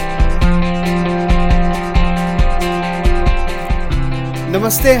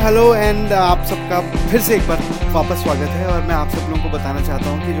नमस्ते, hello and आप सबका फिर से एक बार वापस स्वागत है। और मैं आप सब लोगों को बताना चाहता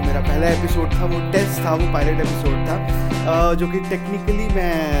हूँ कि जो मेरा पहला एपिसोड था वो टेस्ट था, वो पायलट एपिसोड था, जो कि टेक्निकली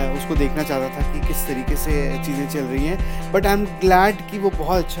मैं उसको देखना चाहता था कि किस तरीके से चीज़ें चल रही हैं। बट आई एम ग्लैड कि वो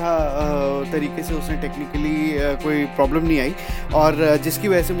बहुत अच्छा तरीके से उसने टेक्निकली कोई प्रॉब्लम नहीं आई, और जिसकी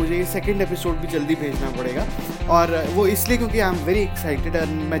वजह से मुझे ये सेकेंड एपिसोड भी जल्दी भेजना पड़ेगा। और वो इसलिए क्योंकि आई एम वेरी एक्साइटेड और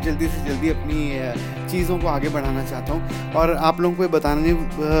मैं जल्दी से जल्दी अपनी चीज़ों को आगे बढ़ाना चाहता हूँ। और आप लोगों को ये बताने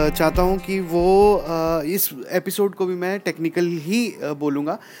चाहता हूँ कि वो इस एपिसोड को भी मैं टेक्निकल ही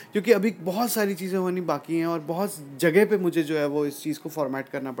बोलूँगा, क्योंकि अभी बहुत सारी चीज़ें होनी बाकी हैं और बहुत जगह पे मुझे जो है वो इस चीज़ को फॉर्मेट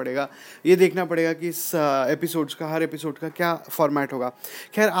करना पड़ेगा। ये देखना पड़ेगा कि इस एपिसोड्स का, हर एपिसोड का क्या फॉर्मेट होगा।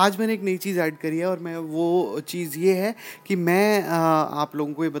 खैर, आज मैंने एक नई चीज़ ऐड करी है और मैं वो चीज़ ये है कि मैं आप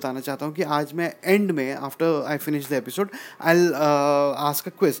लोगों को ये बताना चाहता हूँ कि आज मैं एंड में, after I finish the episode, I will ask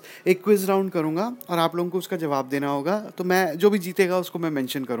a quiz. एक क्विज राउंड करूँगा और आप लोगों को उसका जवाब देना होगा। तो मैं जो भी जीतेगा उसको मैं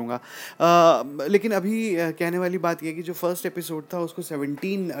मेंशन करूँगा। लेकिन अभी कहने वाली बात यह कि जो फर्स्ट एपिसोड था उसको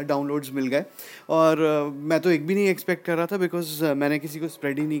 17 डाउनलोड्स मिल गए। और मैं तो एक भी नहीं एक्सपेक्ट कर रहा था, बिकॉज मैंने किसी को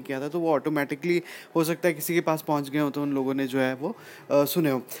स्प्रेड ही नहीं किया था। तो वो ऑटोमेटिकली हो सकता है किसी के पास पहुंच गए हो तो उन लोगों ने जो है वो सुने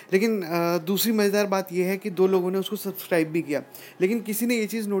हो। लेकिन दूसरी मज़ेदार बात यह है कि 2 लोगों ने उसको सब्सक्राइब भी किया, लेकिन किसी ने ये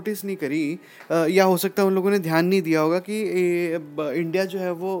चीज़ नोटिस नहीं करी, या हो सकता है उन लोगों ने ध्यान नहीं दिया होगा कि इंडिया जो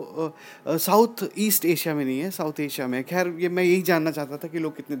है वो साउथ ईस्ट एशिया में नहीं है, साउथ एशिया में। खैर, ये मैं यही जानना चाहता था कि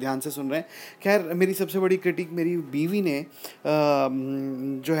लोग कितने ध्यान से सुन रहे हैं। खैर, मेरी सबसे बड़ी क्रिटिक मेरी बीवी ने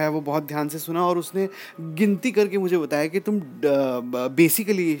जो है वो बहुत ध्यान से सुना, और उसने गिनती करके मुझे बताया कि तुम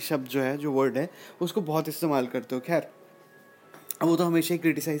बेसिकली शब्द जो है, जो वर्ड है, उसको बहुत इस्तेमाल करते हो। खैर, वो तो हमेशा ही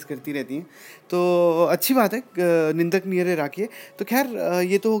क्रिटिसाइज़ करती रहती हैं, तो अच्छी बात है, निंदक नियरे राखिए। तो खैर,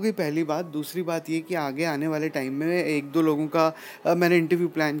 ये तो हो गई पहली बात। दूसरी बात ये कि आगे आने वाले टाइम में 1-2 लोगों का मैंने इंटरव्यू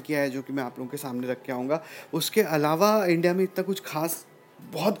प्लान किया है, जो कि मैं आप लोगों के सामने रख के आऊँगा। उसके अलावा इंडिया में इतना कुछ खास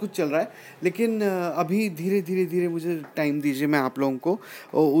बहुत कुछ चल रहा है, लेकिन अभी धीरे धीरे धीरे मुझे टाइम दीजिए, मैं आप लोगों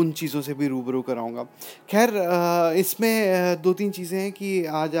को उन चीज़ों से भी रूबरू कराऊंगा। खैर, इसमें 2-3 चीज़ें हैं कि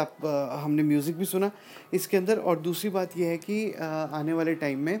आज हमने म्यूज़िक भी सुना इसके अंदर, और दूसरी बात यह है कि आने वाले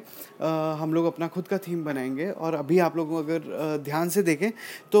टाइम में हम लोग अपना खुद का थीम बनाएंगे। और अभी आप लोग अगर ध्यान से देखें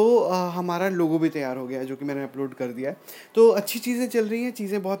तो हमारा लोगो भी तैयार हो गया है, जो कि मैंने अपलोड कर दिया है। तो अच्छी चीज़ें चल रही हैं,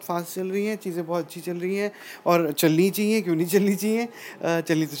 चीज़ें बहुत फास्ट चल रही हैं, चीज़ें बहुत अच्छी चल रही हैं, और चलनी चाहिए, क्यों नहीं चलनी चाहिए,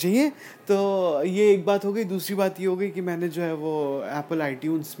 चलनी तो चाहिए। तो ये एक बात हो गई। दूसरी बात ये हो गई कि मैंने जो है वो एप्पल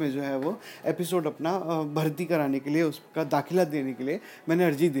आईट्यून्स में जो है वो एपिसोड अपना भर्ती कराने के लिए, उसका दाखिला देने के लिए मैंने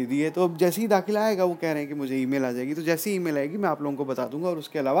अर्जी दे दी है। तो अब जैसे ही दाखिला आएगा, वो कह रहे हैं कि मुझे ईमेल आ जाएगी, तो जैसे ही ईमेल आएगी मैं आप लोगों को बता दूंगा, और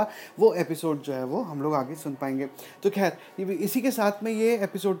उसके अलावा वो एपिसोड जो है वो हम लोग आगे सुन पाएंगे। तो खैर, इसी के साथ में ये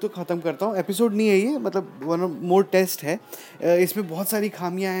एपिसोड तो ख़त्म करता हूँ। एपिसोड नहीं है ये, मतलब वन मोर टेस्ट है। इसमें बहुत सारी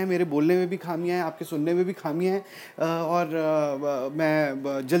खामियां हैं, मेरे बोलने में भी खामियां हैं, आपके सुनने में भी खामियां हैं, और मैं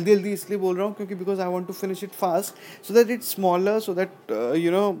जल्दी जल्दी इसलिए बोल रहा हूँ क्योंकि because I want to finish it fast, so that it's smaller, so that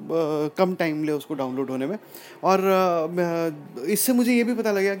come time ले उसको डाउनलोड होने में। और इससे मुझे ये भी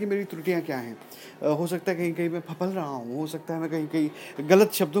पता लगेगा कि मेरी त्रुटियाँ क्या हैं। हो सकता है कहीं कहीं मैं फपल रहा हूँ, हो सकता है मैं कहीं कहीं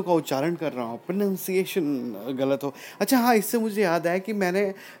गलत शब्दों का उच्चारण कर रहा हूँ, प्रोनाउंसिएशन गलत हो। अच्छा हाँ, इससे मुझे याद आया कि मैंने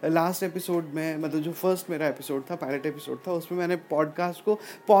लास्ट एपिसोड में, मतलब जो फर्स्ट मेरा एपिसोड था, पायलट एपिसोड था, उसमें मैंने पॉडकास्ट को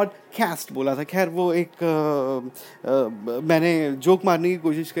पॉडकास्ट बोला था। खैर, वो एक मैंने जोक मारने की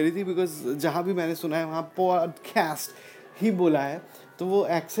कोशिश करी थी, बिकॉज जहाँ भी मैंने सुना है वहाँ पॉडकास्ट ही बोला है। तो वो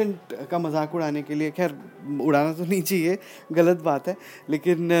एक्सेंट का मजाक उड़ाने के लिए, खैर उड़ाना तो नहीं चाहिए, गलत बात है,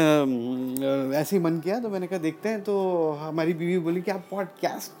 लेकिन ऐसे ही मन किया तो मैंने कहा देखते हैं। तो हमारी बीवी बोली कि आप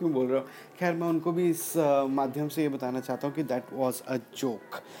पॉडकास्ट क्यों बोल रहे हो। खैर, मैं उनको भी इस माध्यम से ये बताना चाहता हूँ कि दैट वाज अ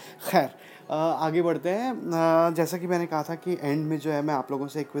जोक। खैर, आगे बढ़ते हैं। जैसा कि मैंने कहा था कि एंड में जो है मैं आप लोगों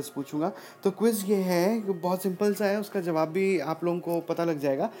से एक क्विज़ पूछूंगा। तो क्विज़ ये है कि बहुत सिंपल सा है, उसका जवाब भी आप लोगों को पता लग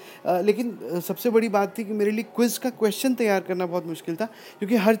जाएगा। लेकिन सबसे बड़ी बात थी कि मेरे लिए क्विज़ का क्वेश्चन तैयार करना बहुत मुश्किल था,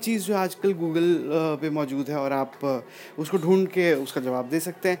 क्योंकि हर चीज़ जो आजकल गूगल पे मौजूद है और आप उसको ढूंढ के उसका जवाब दे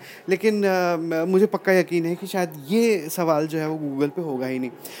सकते हैं। लेकिन मुझे पक्का यकीन है कि शायद ये सवाल जो है वो गूगल पे होगा ही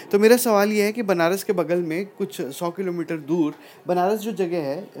नहीं। तो मेरा सवाल ये है कि बनारस के बगल में कुछ 100 किलोमीटर दूर, बनारस जो जगह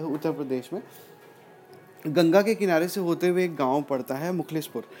है उत्तर प्रदेश में, गंगा के किनारे से होते हुए एक गांव पड़ता है,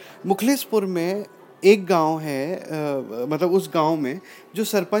 मुखलेसपुर। मुखलेसपुर में एक गांव है, मतलब उस गांव में जो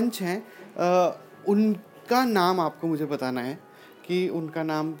सरपंच हैं, उनका नाम आपको मुझे बताना है कि उनका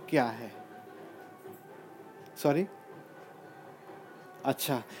नाम क्या है। सॉरी।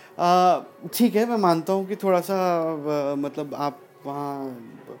 अच्छा, ठीक है, मैं मानता हूँ कि थोड़ा सा मतलब आप वहाँ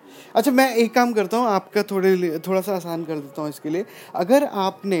अच्छा, मैं एक काम करता हूँ, आपका थोड़ा सा आसान कर देता हूँ इसके लिए। अगर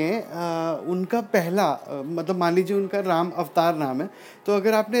आपने उनका पहला मतलब मान लीजिए उनका राम अवतार नाम है, तो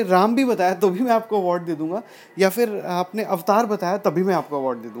अगर आपने राम भी बताया तो भी मैं आपको अवार्ड दे दूंगा, या फिर आपने अवतार बताया तभी मैं आपको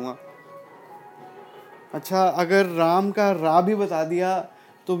अवार्ड दे दूंगा। अच्छा, अगर राम का रा भी बता दिया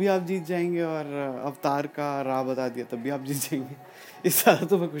तो भी आप जीत जाएंगे, और अवतार का रा बता दिया तब भी आप जीत जाएंगे। इस ज़्यादा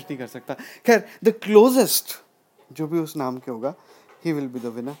तो मैं कुछ नहीं कर सकता। खैर, द क्लोजेस्ट जो भी उस नाम के होगा, he will be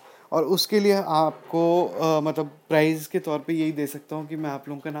the winner. और उसके लिए आपको मतलब प्राइज़ के तौर पे यही दे सकता हूँ कि मैं आप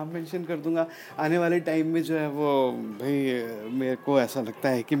लोगों का नाम मेंशन कर दूंगा आने वाले टाइम में, जो है वो भाई मेरे को ऐसा लगता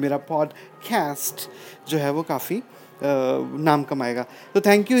है कि मेरा पॉडकास्ट जो है वो काफ़ी नाम कमाएगा। तो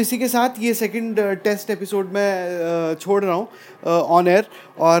थैंक यू। इसी के साथ ये सेकंड टेस्ट एपिसोड में छोड़ रहा हूँ ऑन एयर,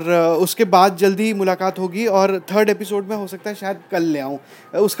 और उसके बाद जल्दी मुलाकात होगी, और थर्ड एपिसोड में हो सकता है शायद कल ले आऊँ।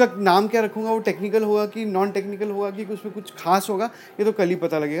 उसका नाम क्या रखूँगा, वो टेक्निकल होगा कि नॉन टेक्निकल होगा कि उसमें कुछ खास होगा, ये तो कल ही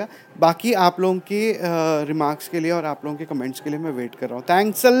पता लगेगा। बाकी आप लोगों के रिमार्क्स के लिए और आप लोगों के कमेंट्स के लिए मैं वेट कर रहा हूँ।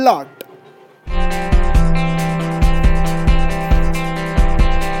 Thanks a lot.